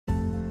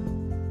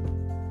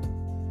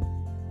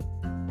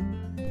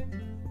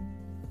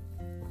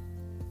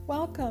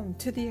Welcome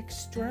to the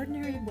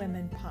Extraordinary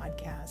Women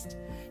podcast,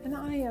 and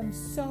I am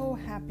so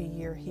happy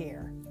you're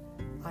here.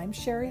 I'm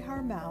Sherry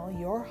Harmel,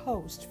 your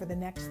host for the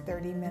next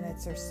 30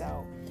 minutes or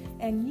so,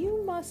 and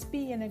you must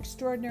be an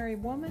extraordinary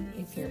woman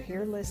if you're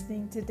here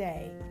listening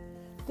today.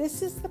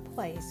 This is the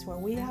place where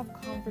we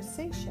have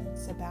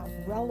conversations about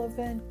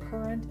relevant,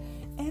 current,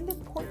 and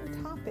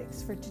important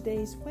topics for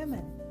today's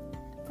women.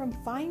 From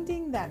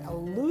finding that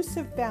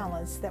elusive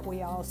balance that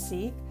we all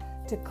seek,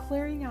 to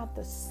clearing out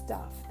the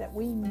stuff that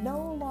we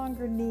no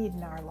longer need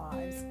in our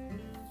lives.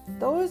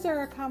 Those are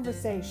our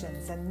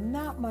conversations, and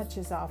not much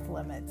is off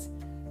limits.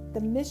 The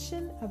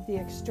mission of the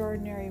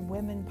Extraordinary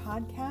Women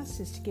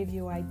podcast is to give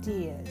you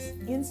ideas,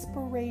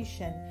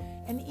 inspiration,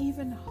 and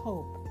even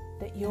hope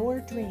that your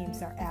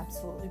dreams are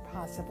absolutely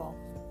possible.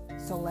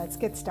 So let's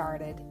get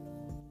started.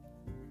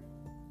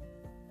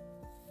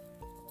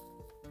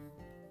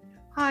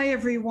 Hi,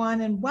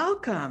 everyone, and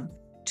welcome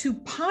to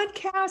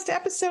podcast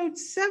episode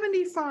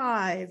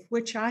 75,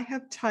 which I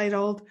have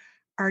titled,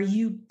 Are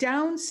You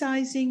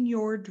Downsizing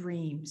Your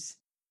Dreams?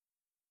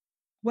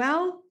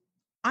 Well,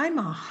 I'm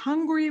a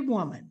hungry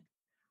woman.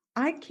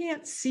 I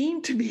can't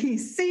seem to be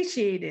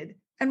satiated,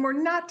 and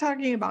we're not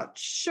talking about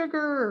sugar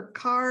or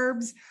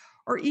carbs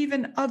or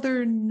even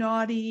other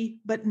naughty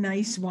but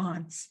nice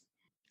wants.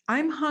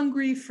 I'm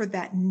hungry for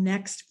that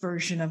next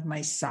version of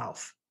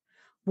myself,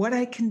 what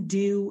I can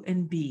do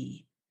and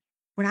be.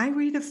 When I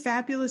read a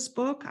fabulous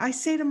book, I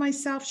say to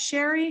myself,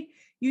 Sherry,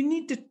 you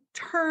need to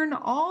turn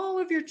all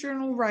of your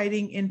journal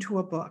writing into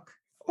a book.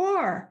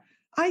 Or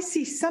I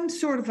see some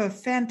sort of a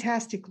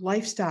fantastic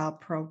lifestyle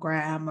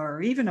program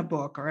or even a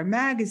book or a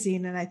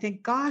magazine, and I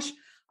think, gosh,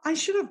 I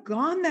should have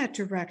gone that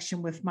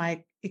direction with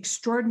my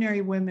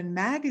Extraordinary Women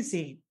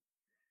magazine.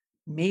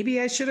 Maybe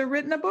I should have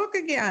written a book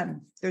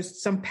again.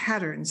 There's some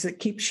patterns that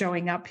keep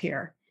showing up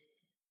here.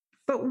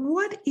 But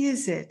what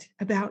is it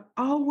about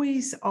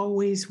always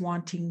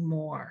wanting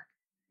more?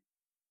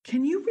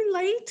 Can you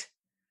relate?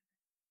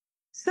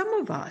 Some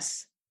of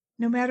us,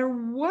 no matter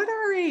what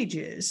our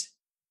ages,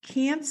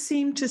 can't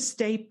seem to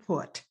stay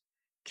put,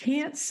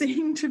 can't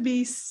seem to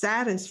be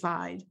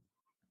satisfied.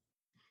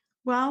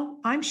 Well,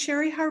 I'm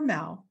Sherry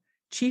Harmel,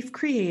 Chief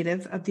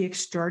Creative of the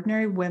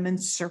Extraordinary Women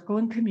Circle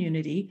and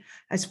Community,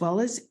 as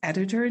well as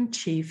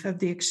Editor-in-Chief of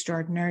the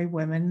Extraordinary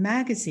Women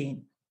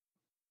magazine.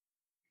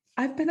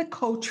 I've been a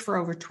coach for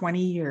over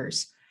 20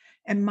 years,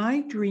 and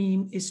my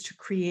dream is to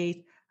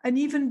create an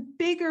even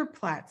bigger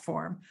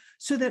platform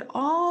so that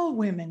all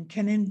women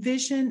can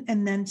envision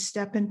and then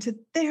step into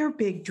their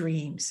big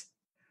dreams.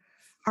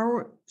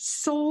 Our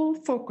sole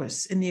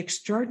focus in the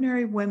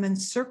Extraordinary Women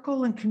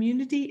Circle and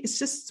Community is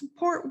to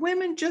support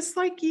women just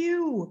like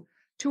you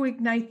to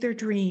ignite their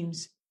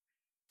dreams.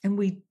 And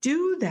we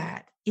do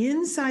that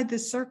inside the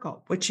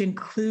circle, which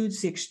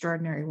includes the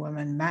Extraordinary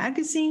Women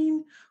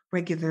magazine,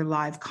 regular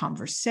live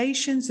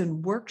conversations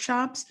and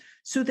workshops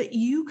so that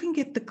you can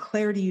get the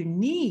clarity you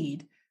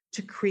need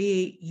to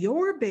create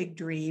your big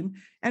dream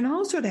and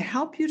also to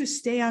help you to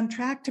stay on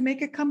track to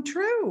make it come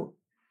true.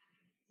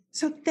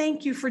 So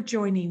thank you for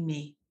joining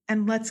me,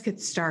 and let's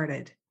get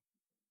started.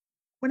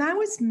 When I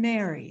was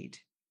married,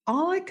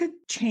 all I could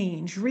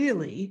change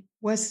really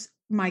was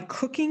my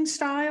cooking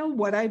style,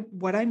 what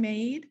I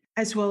made,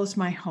 as well as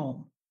my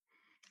home.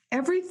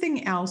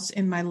 Everything else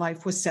in my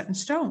life was set in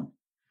stone.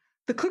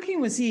 The cooking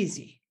was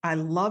easy. I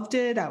loved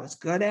it. I was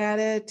good at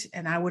it.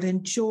 And I would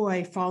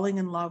enjoy falling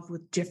in love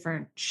with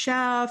different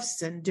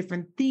chefs and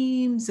different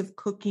themes of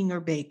cooking or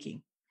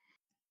baking.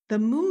 The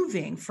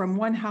moving from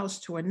one house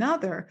to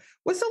another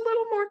was a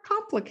little more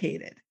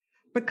complicated,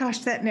 but gosh,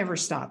 that never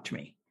stopped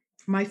me.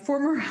 My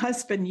former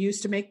husband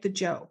used to make the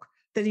joke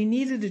that he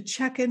needed to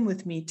check in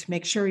with me to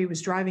make sure he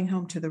was driving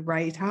home to the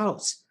right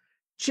house,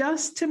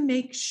 just to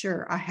make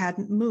sure I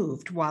hadn't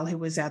moved while he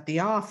was at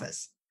the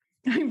office.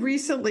 I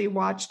recently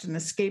watched an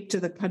Escape to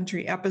the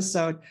Country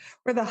episode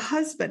where the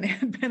husband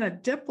had been a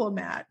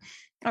diplomat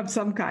of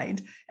some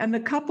kind, and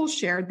the couple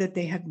shared that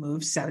they had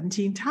moved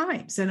 17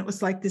 times. And it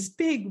was like this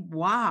big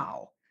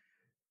wow.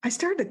 I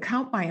started to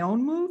count my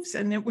own moves,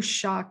 and it was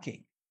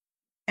shocking.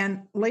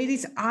 And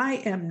ladies,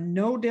 I am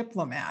no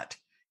diplomat,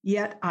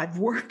 yet I've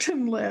worked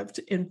and lived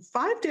in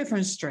 5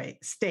 different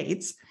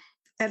states,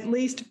 at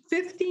least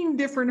 15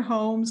 different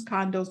homes,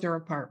 condos, or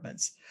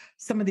apartments.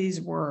 Some of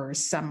these were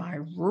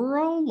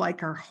semi-rural,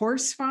 like our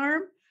horse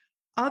farm.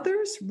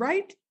 Others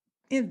right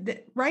in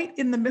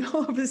the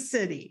middle of a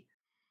city.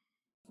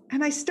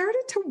 And I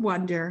started to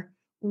wonder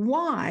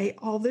why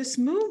all this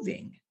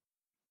moving?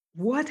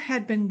 What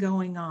had been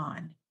going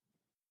on?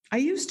 I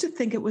used to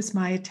think it was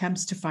my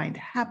attempts to find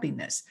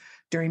happiness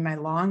during my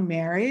long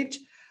marriage,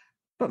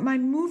 but my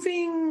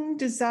moving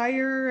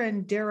desire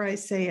and, dare I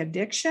say,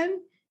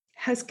 addiction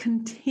has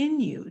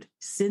continued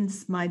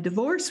since my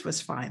divorce was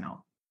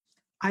final.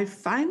 I've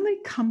finally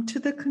come to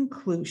the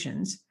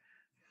conclusions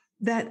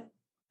that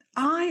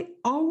I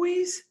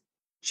always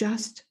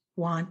just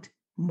want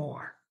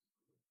more,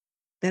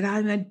 that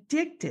I'm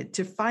addicted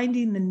to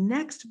finding the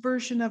next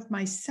version of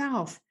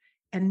myself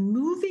And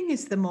moving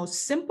is the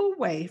most simple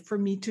way for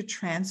me to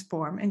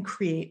transform and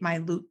create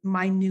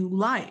my new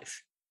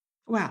life.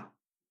 Well,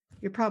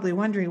 you're probably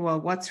wondering,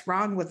 well, what's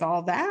wrong with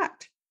all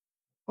that?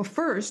 Well,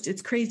 first,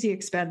 it's crazy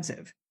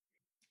expensive.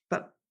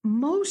 But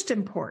most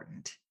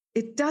important,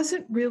 it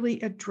doesn't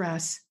really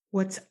address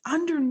what's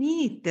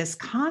underneath this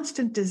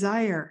constant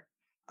desire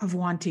of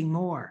wanting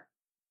more.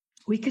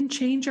 We can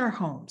change our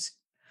homes.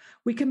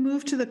 We can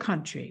move to the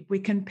country. We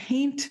can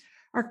paint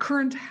our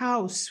current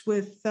house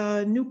with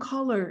new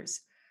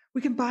colors.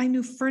 We can buy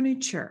new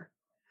furniture.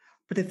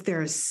 But if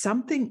there is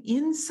something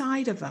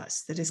inside of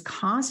us that is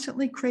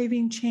constantly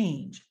craving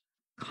change,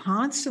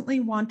 constantly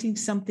wanting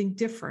something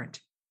different,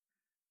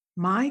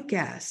 my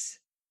guess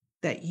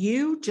that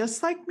you,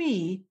 just like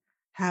me,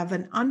 have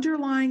an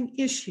underlying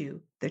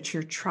issue that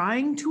you're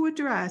trying to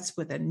address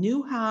with a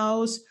new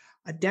house,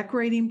 a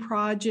decorating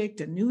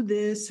project, a new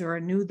this or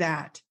a new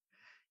that.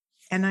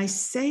 And I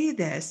say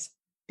this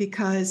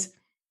because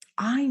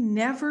I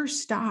never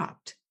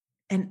stopped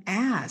and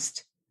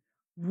asked,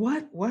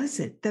 what was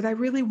it that I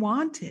really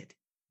wanted?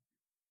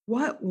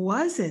 What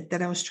was it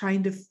that I was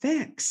trying to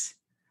fix?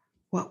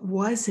 What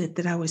was it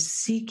that I was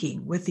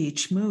seeking with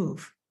each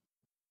move?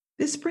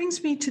 This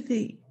brings me to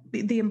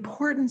the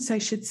importance, I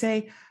should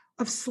say,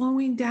 of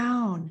slowing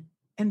down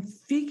and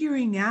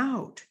figuring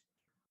out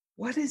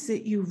what is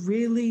it you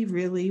really,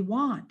 really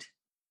want.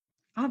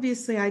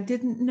 Obviously, I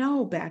didn't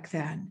know back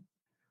then,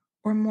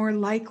 or more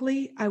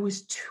likely, I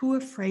was too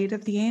afraid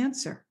of the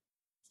answer.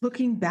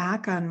 Looking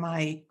back on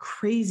my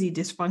crazy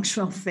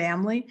dysfunctional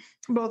family,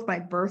 both my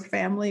birth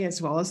family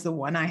as well as the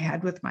one I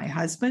had with my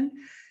husband,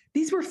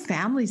 these were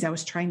families I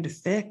was trying to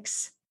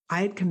fix.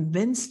 I had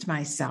convinced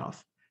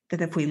myself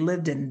that if we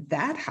lived in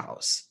that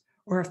house,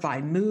 or if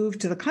I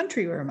moved to the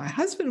country where my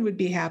husband would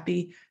be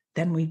happy,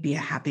 then we'd be a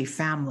happy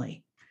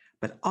family.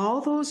 But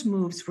all those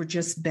moves were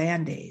just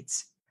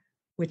Band-Aids,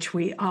 which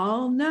we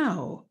all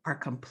know are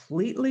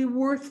completely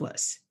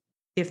worthless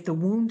if the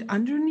wound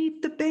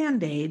underneath the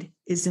Band-Aid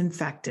is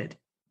infected.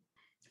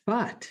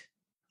 But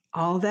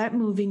all that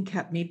moving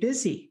kept me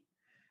busy,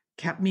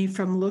 kept me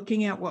from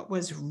looking at what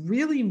was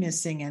really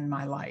missing in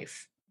my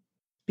life.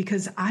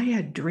 Because I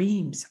had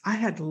dreams. I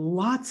had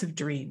lots of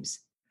dreams.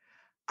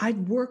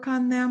 I'd work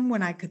on them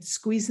when I could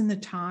squeeze in the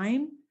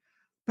time.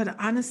 But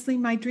honestly,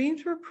 my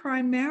dreams were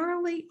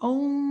primarily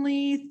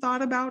only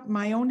thought about in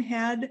my own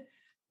head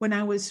when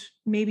I was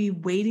maybe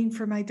waiting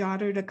for my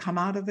daughter to come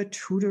out of a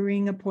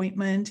tutoring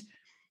appointment,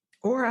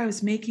 or I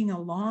was making a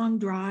long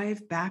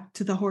drive back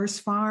to the horse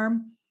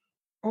farm,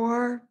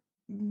 or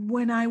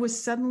when I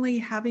was suddenly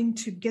having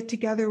to get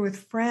together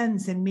with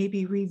friends and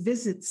maybe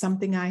revisit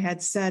something I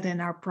had said in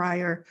our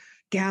prior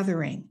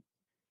gathering.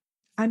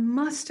 I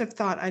must have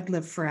thought I'd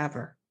live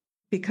forever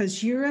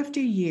because year after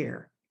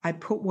year, I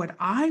put what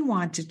I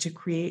wanted to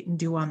create and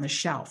do on the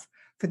shelf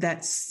for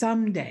that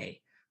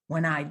someday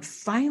when I'd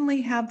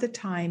finally have the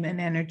time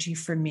and energy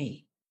for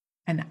me.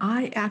 And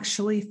I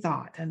actually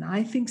thought, and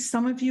I think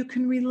some of you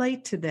can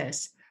relate to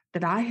this,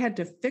 that I had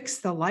to fix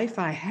the life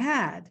I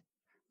had,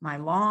 my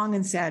long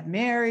and sad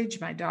marriage,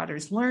 my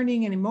daughter's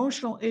learning and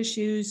emotional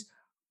issues,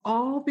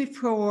 all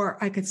before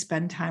I could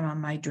spend time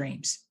on my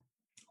dreams.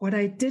 What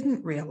I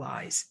didn't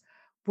realize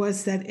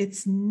was that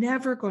it's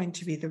never going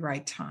to be the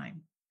right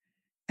time,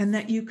 and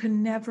that you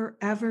can never,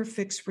 ever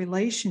fix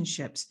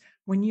relationships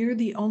when you're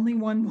the only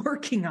one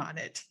working on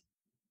it.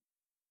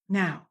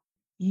 Now,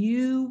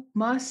 you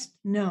must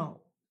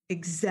know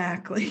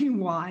exactly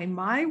why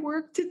my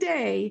work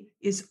today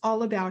is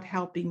all about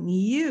helping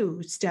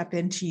you step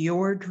into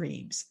your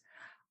dreams.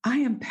 I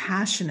am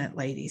passionate,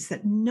 ladies,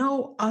 that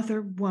no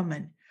other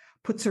woman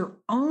puts her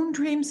own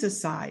dreams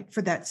aside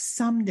for that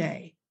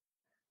someday,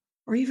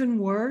 or even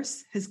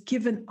worse, has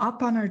given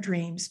up on her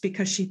dreams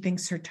because she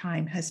thinks her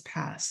time has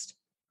passed.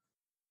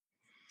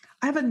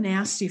 I have a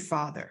nasty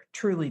father,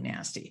 truly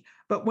nasty.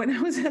 But when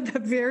I was at the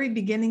very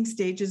beginning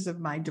stages of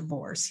my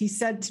divorce, he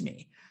said to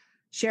me,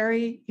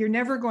 "Sherry, you're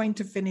never going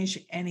to finish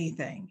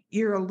anything.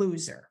 You're a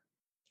loser."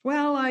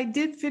 Well, I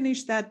did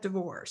finish that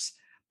divorce,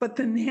 but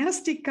the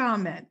nasty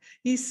comment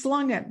he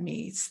slung at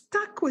me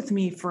stuck with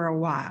me for a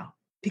while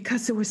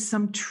because there was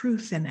some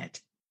truth in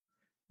it.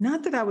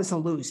 Not that I was a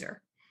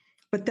loser,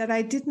 but that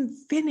I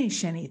didn't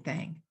finish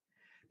anything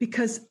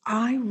because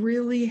I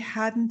really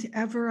hadn't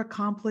ever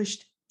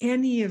accomplished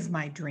any of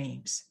my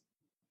dreams.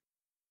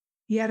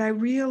 Yet I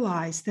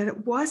realized that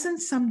it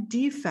wasn't some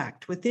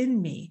defect within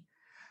me,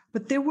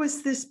 but there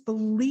was this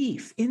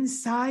belief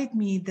inside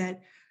me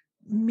that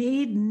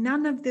made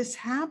none of this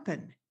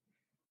happen.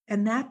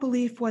 And that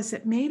belief was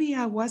that maybe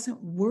I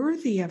wasn't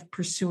worthy of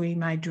pursuing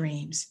my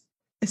dreams,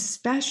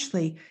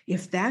 especially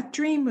if that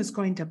dream was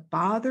going to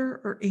bother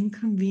or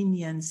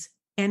inconvenience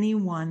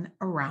anyone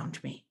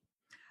around me.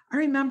 I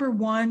remember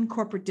one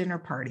corporate dinner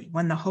party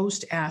when the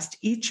host asked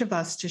each of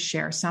us to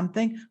share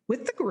something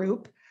with the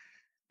group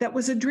that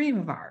was a dream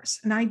of ours,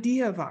 an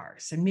idea of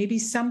ours, and maybe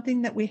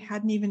something that we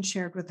hadn't even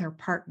shared with our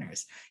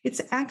partners. It's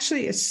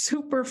actually a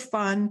super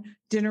fun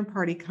dinner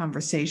party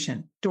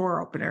conversation, door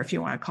opener, if you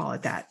want to call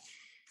it that.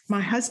 My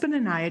husband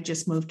and I had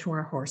just moved to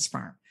our horse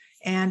farm,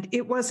 And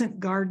it wasn't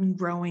garden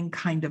growing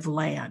kind of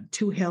land,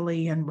 too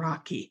hilly and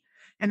rocky.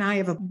 And I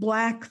have a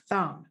black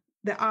thumb,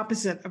 the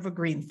opposite of a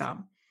green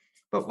thumb.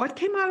 But what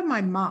came out of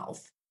my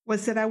mouth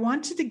was that I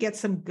wanted to get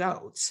some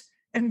goats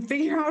and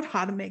figure out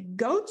how to make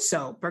goat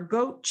soap or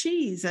goat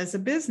cheese as a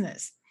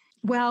business.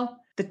 Well,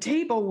 the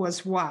table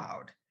was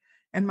wowed,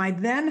 and my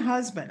then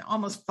husband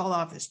almost fell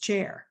off his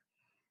chair.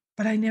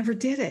 But I never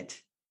did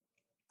it.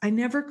 I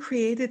never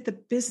created the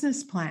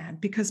business plan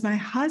because my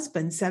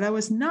husband said I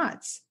was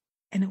nuts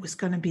and it was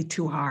going to be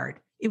too hard.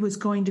 It was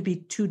going to be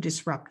too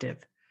disruptive.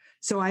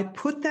 So I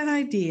put that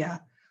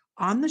idea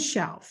on the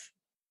shelf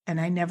and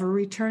I never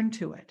returned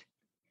to it.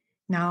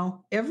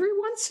 Now, every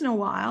once in a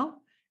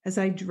while, as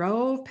I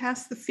drove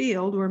past the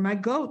field where my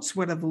goats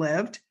would have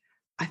lived,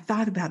 I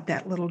thought about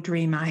that little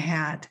dream I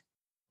had.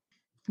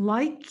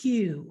 Like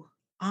you,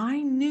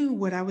 I knew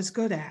what I was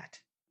good at.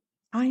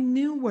 I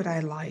knew what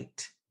I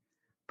liked.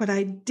 But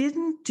I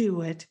didn't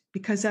do it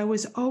because I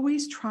was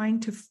always trying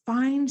to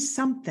find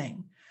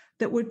something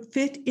that would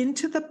fit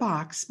into the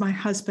box my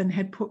husband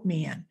had put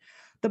me in,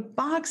 the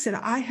box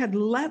that I had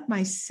let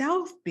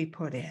myself be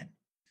put in.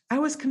 I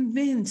was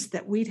convinced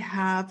that we'd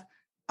have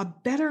a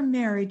better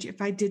marriage if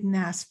I didn't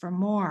ask for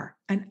more.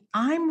 And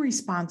I'm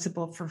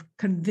responsible for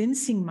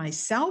convincing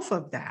myself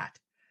of that.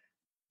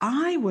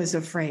 I was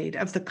afraid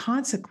of the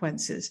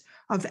consequences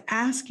of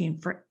asking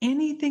for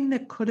anything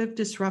that could have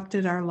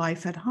disrupted our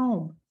life at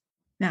home.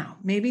 Now,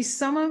 maybe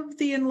some of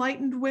the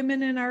enlightened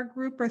women in our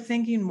group are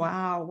thinking,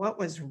 wow, what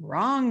was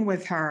wrong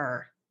with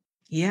her?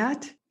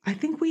 Yet, I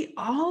think we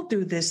all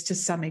do this to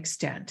some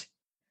extent.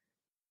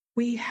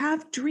 We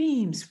have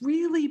dreams,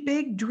 really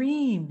big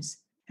dreams.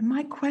 And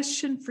my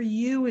question for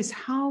you is,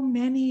 how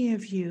many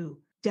of you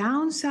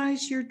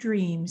downsize your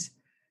dreams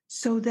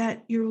so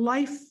that your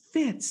life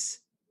fits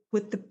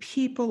with the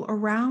people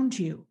around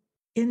you?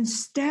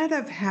 Instead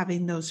of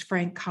having those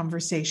frank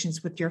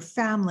conversations with your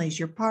families,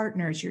 your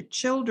partners, your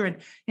children,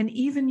 and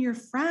even your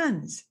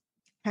friends,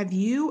 have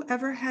you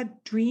ever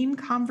had dream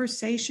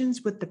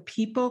conversations with the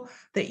people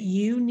that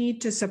you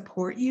need to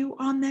support you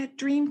on that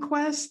dream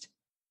quest?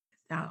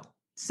 Now,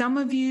 some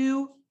of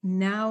you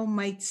now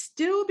might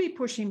still be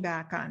pushing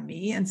back on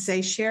me and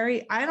say,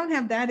 Sherry, I don't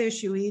have that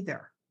issue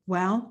either.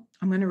 Well,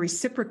 I'm going to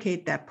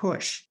reciprocate that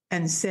push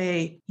and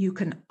say you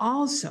can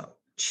also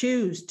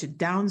choose to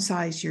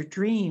downsize your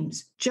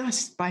dreams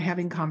just by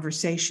having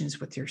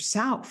conversations with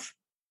yourself.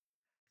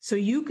 So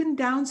you can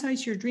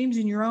downsize your dreams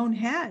in your own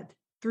head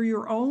through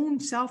your own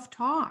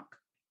self-talk.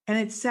 And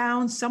it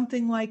sounds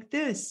something like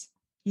this.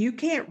 You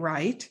can't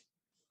write.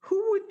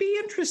 Who would be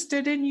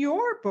interested in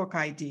your book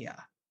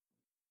idea?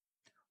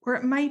 Or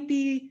it might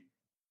be,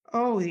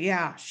 oh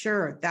yeah,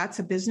 sure, that's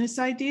a business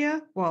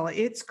idea. Well,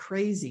 it's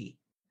crazy.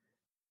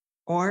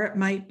 Or it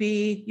might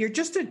be, you're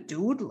just a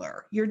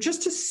doodler, you're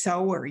just a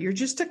sewer, you're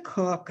just a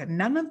cook, and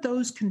none of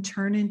those can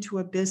turn into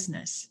a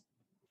business.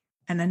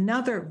 And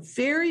another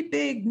very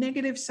big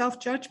negative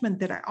self-judgment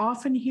that I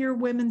often hear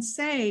women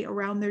say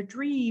around their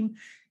dream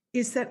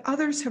is that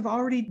others have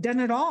already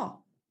done it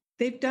all.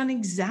 They've done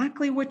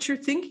exactly what you're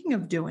thinking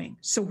of doing.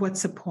 So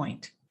what's the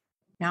point?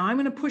 Now I'm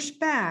going to push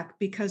back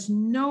because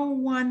no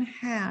one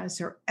has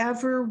or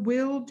ever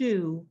will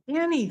do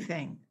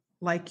anything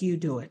like you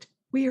do it.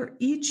 We are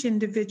each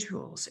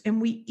individuals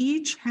and we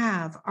each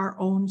have our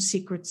own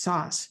secret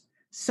sauce.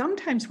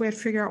 Sometimes we have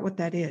to figure out what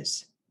that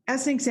is.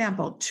 As an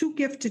example, two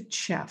gifted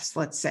chefs,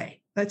 let's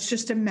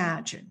just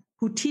imagine,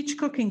 who teach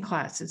cooking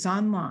classes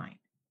online.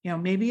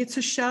 Maybe it's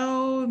a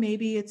show,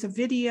 maybe it's a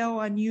video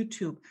on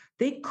YouTube.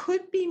 They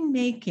could be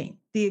making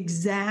the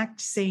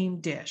exact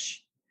same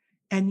dish.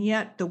 And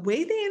yet the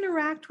way they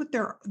interact with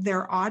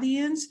their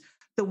audience,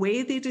 the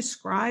way they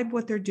describe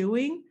what they're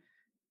doing,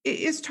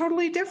 is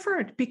totally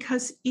different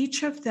because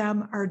each of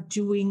them are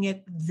doing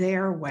it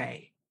their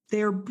way.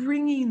 They're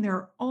bringing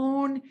their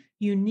own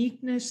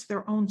uniqueness,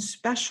 their own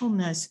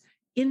specialness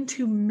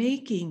into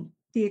making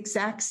the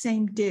exact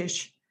same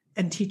dish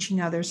and teaching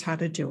others how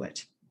to do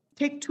it.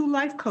 Take two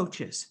life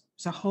coaches.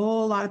 There's a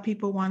whole lot of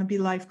people want to be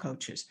life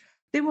coaches.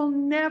 They will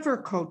never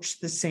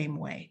coach the same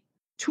way.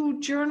 Two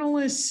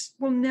journalists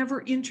will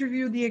never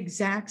interview the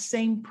exact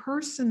same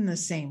person the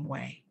same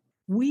way.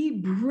 We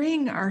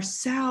bring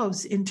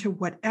ourselves into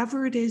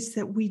whatever it is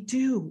that we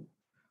do.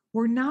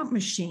 We're not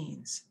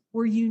machines.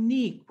 We're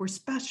unique. We're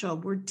special.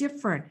 We're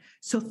different.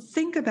 So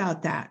think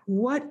about that.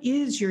 What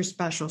is your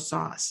special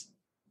sauce?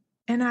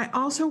 And I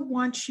also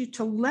want you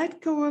to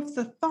let go of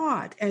the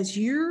thought as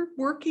you're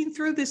working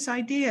through this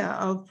idea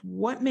of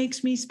what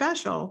makes me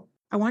special.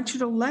 I want you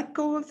to let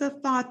go of the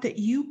thought that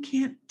you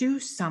can't do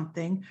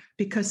something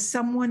because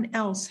someone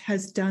else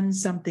has done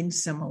something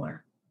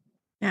similar.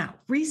 Now,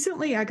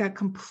 recently I got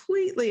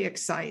completely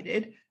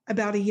excited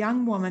about a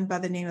young woman by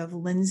the name of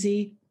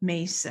Lindsay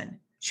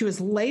Mason. She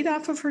was laid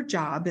off of her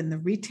job in the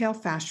retail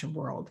fashion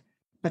world,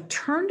 but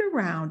turned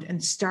around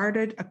and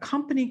started a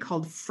company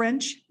called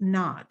French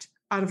Knot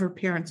out of her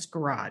parents'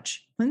 garage.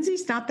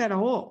 Lindsay's not that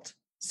old,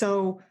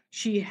 so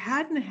she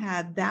hadn't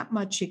had that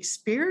much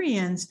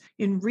experience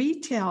in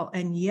retail,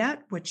 and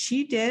yet what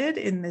she did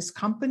in this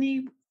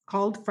company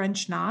called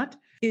French Knot,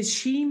 is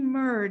she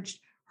merged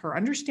her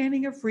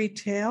understanding of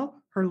retail,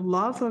 her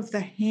love of the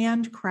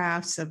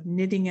handcrafts of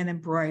knitting and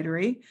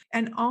embroidery,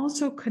 and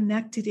also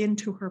connected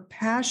into her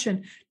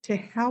passion to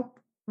help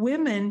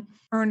women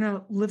earn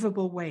a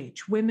livable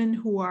wage, women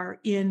who are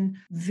in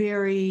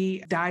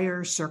very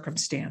dire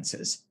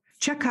circumstances.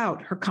 Check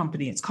out her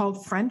company. It's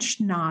called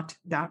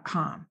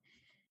FrenchKnot.com.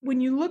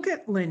 When you look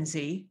at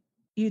Lindsay,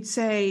 you'd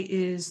say,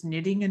 is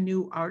knitting a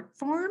new art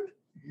form?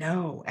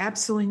 No,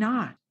 absolutely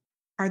not.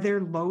 Are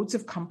there loads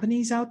of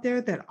companies out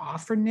there that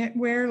offer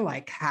knitwear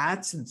like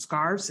hats and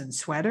scarves and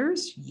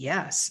sweaters?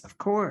 Yes, of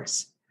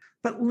course.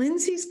 But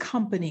Lindsay's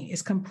company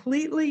is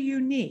completely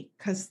unique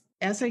because,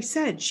 as I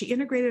said, she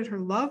integrated her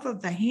love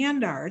of the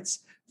hand arts,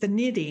 the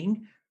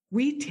knitting,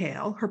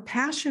 retail, her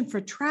passion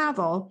for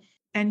travel,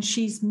 and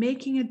she's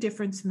making a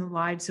difference in the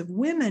lives of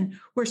women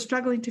who are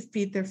struggling to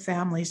feed their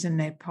families in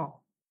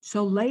Nepal.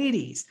 So,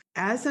 ladies,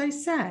 as I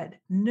said,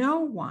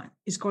 no one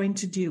is going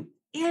to do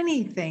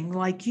anything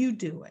like you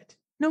do it.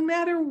 No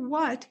matter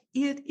what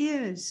it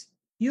is,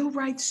 you'll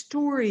write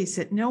stories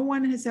that no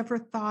one has ever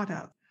thought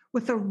of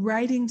with a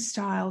writing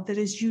style that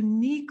is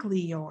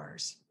uniquely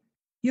yours.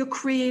 You'll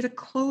create a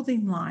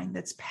clothing line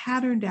that's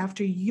patterned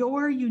after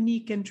your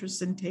unique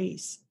interests and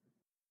tastes.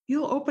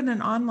 You'll open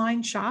an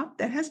online shop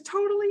that has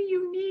totally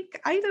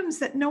unique items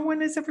that no one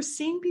has ever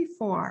seen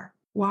before.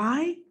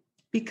 Why?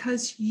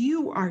 Because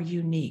you are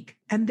unique,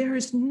 and there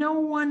is no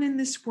one in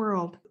this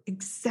world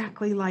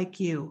exactly like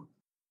you.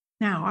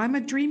 Now, I'm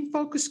a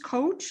dream-focused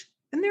coach,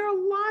 and there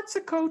are lots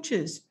of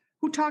coaches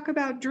who talk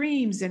about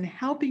dreams and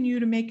helping you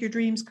to make your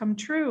dreams come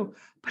true,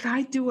 but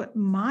I do it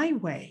my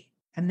way.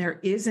 And there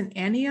isn't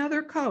any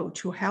other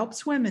coach who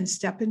helps women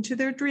step into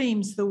their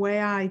dreams the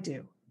way I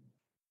do.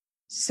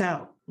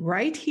 So,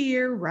 right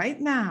here,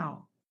 right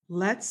now,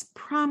 let's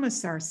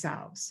promise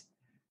ourselves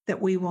that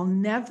we will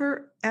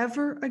never,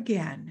 ever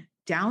again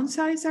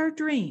downsize our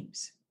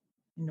dreams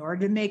in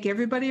order to make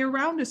everybody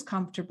around us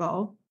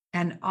comfortable.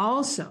 And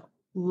also,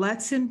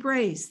 let's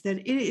embrace that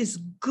it is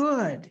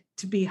good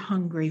to be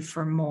hungry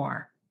for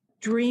more.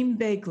 Dream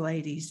big,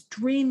 ladies.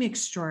 Dream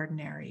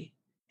extraordinary.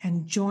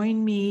 And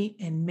join me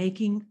in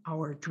making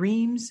our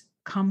dreams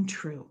come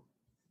true.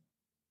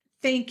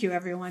 Thank you,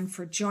 everyone,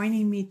 for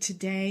joining me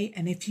today.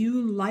 And if you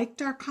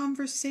liked our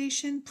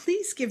conversation,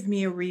 please give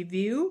me a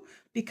review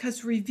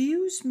because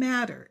reviews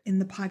matter in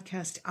the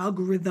podcast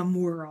algorithm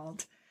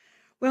world.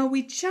 Well,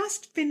 we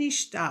just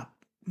finished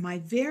up my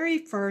very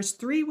first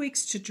 3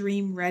 Weeks to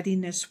Dream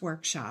Readiness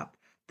workshop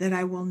that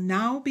I will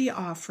now be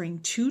offering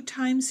 2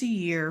 times a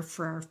year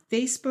for our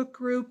Facebook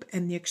group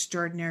and the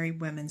Extraordinary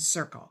Women's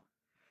Circle.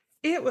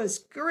 It was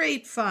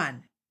great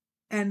fun,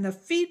 and the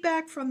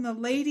feedback from the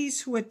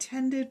ladies who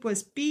attended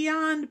was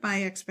beyond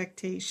my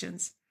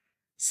expectations.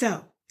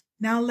 So,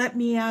 now let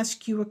me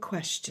ask you a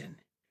question.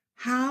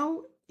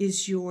 How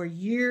is your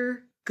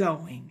year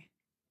going?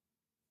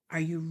 Are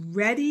you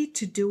ready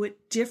to do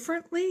it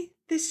differently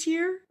this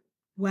year?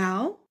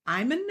 Well,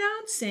 I'm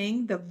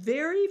announcing the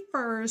very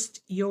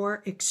first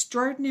Your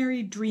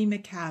Extraordinary Dream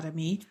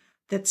Academy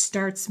that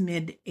starts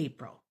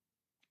mid-April.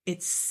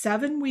 It's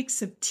 7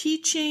 weeks of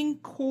teaching,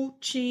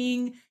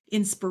 coaching,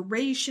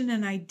 inspiration,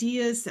 and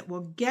ideas that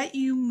will get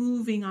you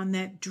moving on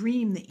that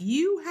dream that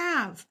you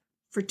have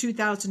for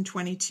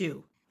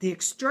 2022. The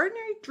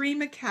Extraordinary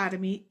Dream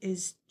Academy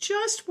is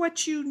just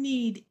what you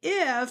need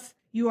if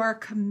you are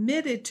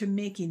committed to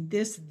making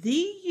this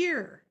the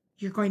year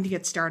you're going to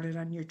get started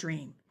on your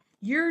dream.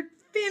 You're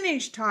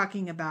finished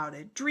talking about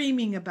it,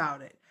 dreaming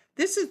about it.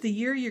 This is the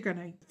year you're going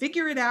to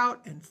figure it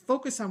out and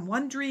focus on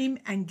one dream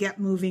and get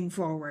moving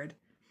forward.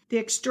 The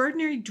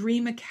Extraordinary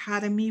Dream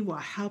Academy will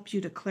help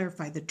you to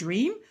clarify the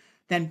dream,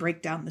 then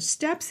break down the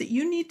steps that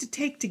you need to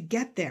take to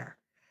get there.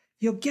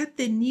 You'll get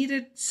the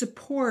needed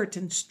support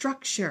and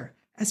structure,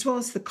 as well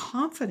as the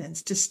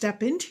confidence to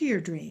step into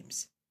your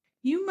dreams.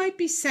 You might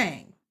be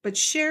saying, but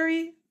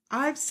Sherry,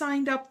 I've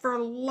signed up for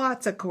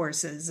lots of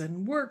courses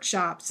and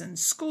workshops and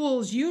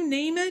schools, you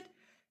name it,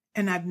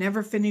 and I've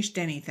never finished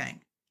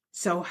anything.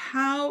 So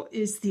how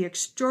is the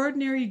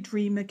Extraordinary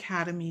Dream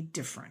Academy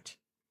different?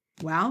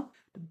 Well,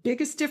 the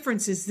biggest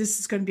difference is this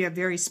is going to be a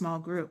very small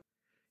group.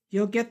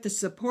 You'll get the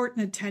support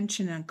and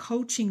attention and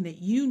coaching that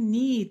you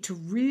need to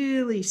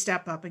really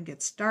step up and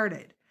get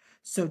started.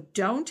 So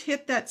don't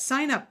hit that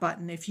sign up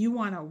button if you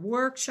want a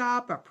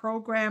workshop, a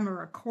program,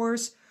 or a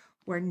course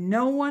where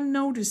no one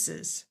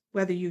notices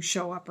whether you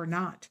show up or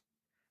not.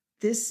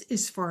 This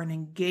is for an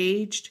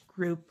engaged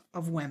group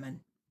of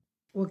women.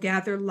 We'll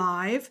gather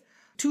live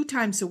 2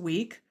 times a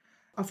week.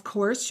 Of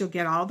course, you'll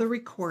get all the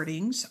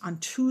recordings. On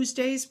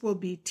Tuesdays will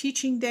be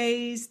teaching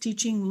days,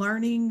 teaching,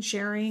 learning,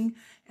 sharing.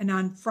 And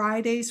on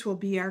Fridays will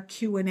be our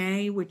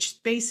Q&A, which is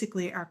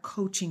basically our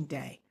coaching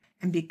day.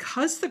 And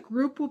because the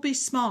group will be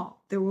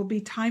small, there will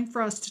be time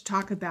for us to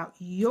talk about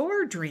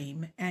your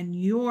dream and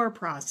your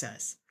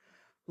process.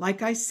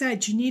 Like I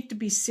said, you need to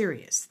be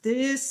serious.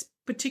 This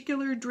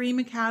particular Dream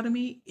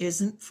Academy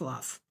isn't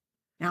fluff.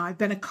 Now, I've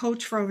been a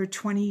coach for over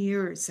 20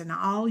 years, and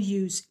I'll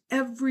use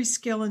every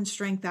skill and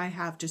strength I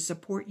have to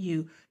support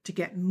you to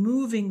get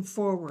moving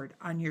forward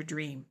on your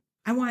dream.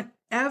 I want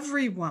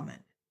every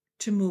woman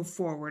to move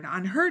forward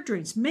on her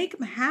dreams, make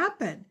them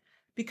happen,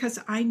 because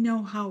I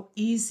know how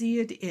easy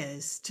it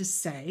is to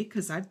say,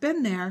 because I've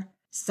been there,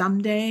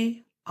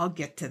 someday I'll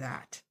get to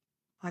that.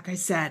 Like I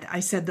said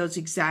those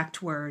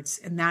exact words,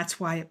 and that's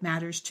why it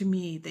matters to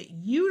me that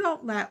you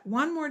don't let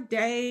one more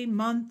day,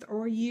 month,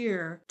 or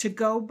year to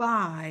go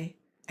by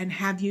and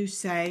have you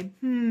say,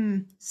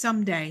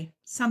 someday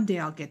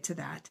I'll get to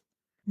that.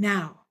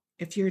 Now,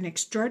 if you're an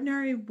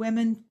Extraordinary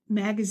Women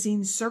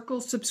Magazine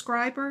Circle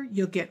subscriber,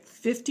 you'll get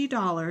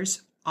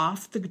 $50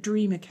 off the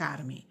Dream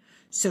Academy.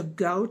 So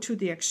go to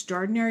the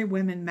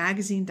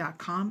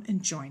extraordinarywomenmagazine.com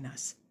and join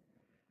us.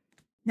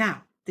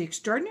 Now, the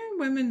Extraordinary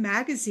Women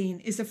Magazine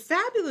is a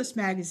fabulous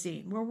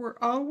magazine where we're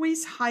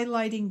always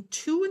highlighting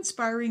 2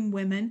 inspiring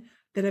women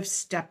that have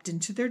stepped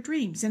into their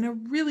dreams in a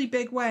really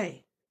big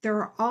way. There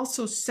are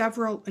also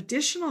several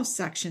additional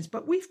sections,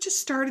 but we've just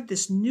started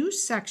this new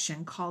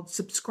section called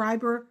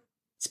Subscriber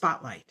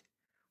Spotlight,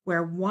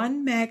 where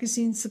one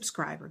magazine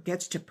subscriber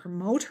gets to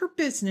promote her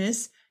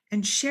business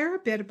and share a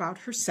bit about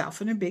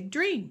herself and a big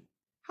dream.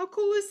 How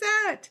cool is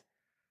that?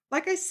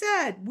 Like I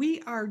said,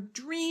 we are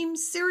dream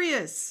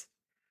serious.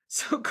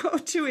 So go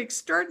to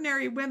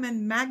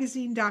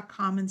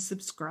extraordinarywomenmagazine.com and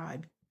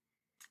subscribe.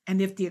 And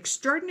if the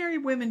Extraordinary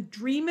Women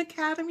Dream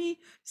Academy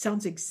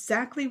sounds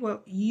exactly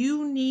what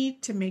you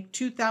need to make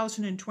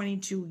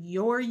 2022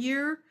 your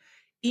year,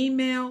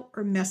 email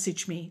or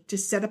message me to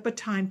set up a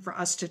time for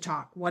us to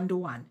talk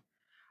one-to-one.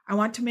 I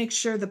want to make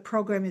sure the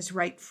program is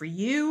right for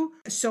you,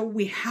 so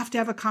we have to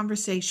have a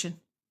conversation.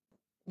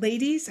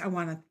 Ladies, I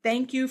want to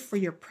thank you for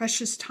your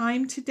precious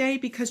time today,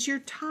 because your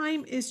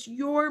time is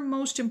your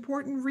most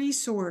important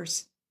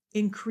resource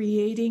in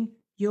creating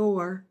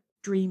your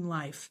dream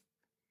life.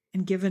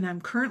 And given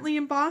I'm currently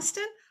in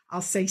Boston,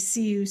 I'll say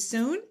see you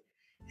soon.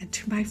 And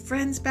to my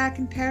friends back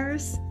in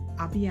Paris,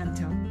 a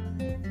bientôt.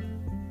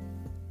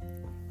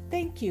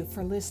 Thank you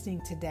for listening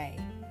today.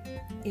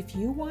 If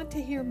you want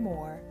to hear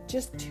more,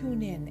 just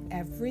tune in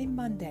every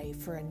Monday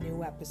for a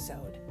new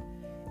episode.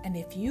 And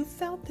if you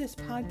felt this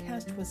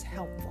podcast was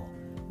helpful,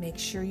 make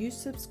sure you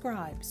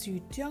subscribe so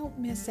you don't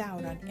miss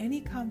out on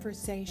any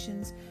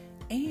conversations,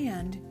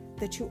 and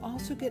that you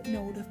also get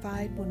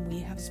notified when we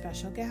have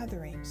special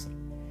gatherings.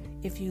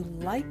 If you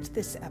liked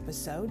this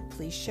episode,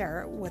 please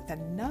share it with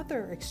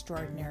another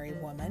extraordinary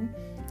woman.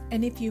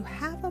 And if you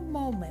have a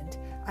moment,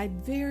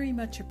 I'd very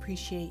much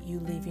appreciate you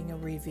leaving a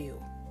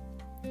review.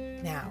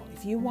 Now,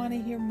 if you want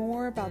to hear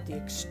more about the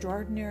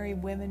Extraordinary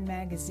Women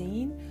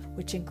Magazine,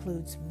 which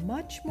includes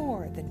much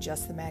more than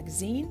just the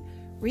magazine,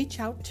 reach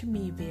out to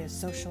me via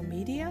social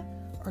media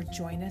or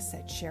join us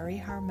at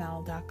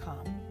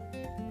sherryharmel.com.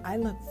 I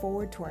look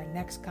forward to our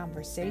next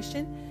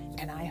conversation,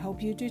 and I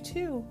hope you do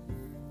too.